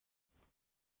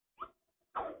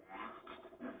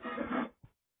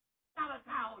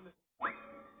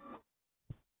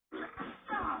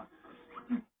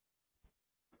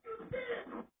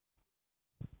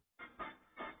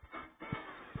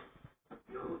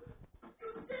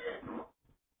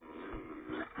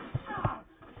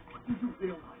Do you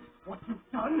realize what you've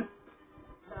done?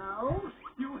 No?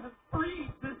 You have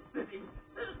freed this city.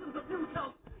 Citizens of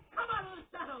Newtown, come out of the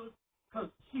shadows. Because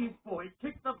Cheese Boy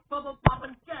kicked the Bubble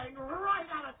Poppin' gang right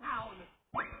out of town.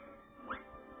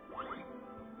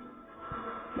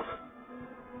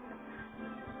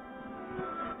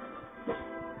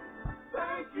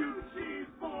 Thank you, Cheese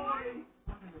Boy.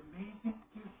 What an amazing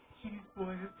gift Cheese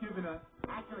Boy has given us.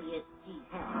 Actually, it's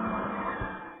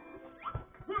Cheesehead.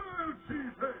 Well,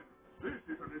 Cheesehead, this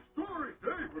is an historic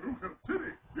day for Newcomb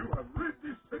City. You have rid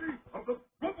this city of the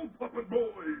Bubble Poppin'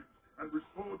 Boys and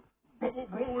restored bubble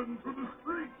blowing to the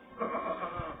streets.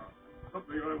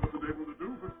 Something I wasn't able to do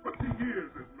for 20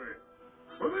 years as mayor.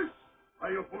 For this, I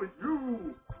appoint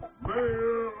you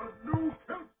Mayor of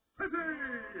Newcomb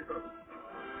City.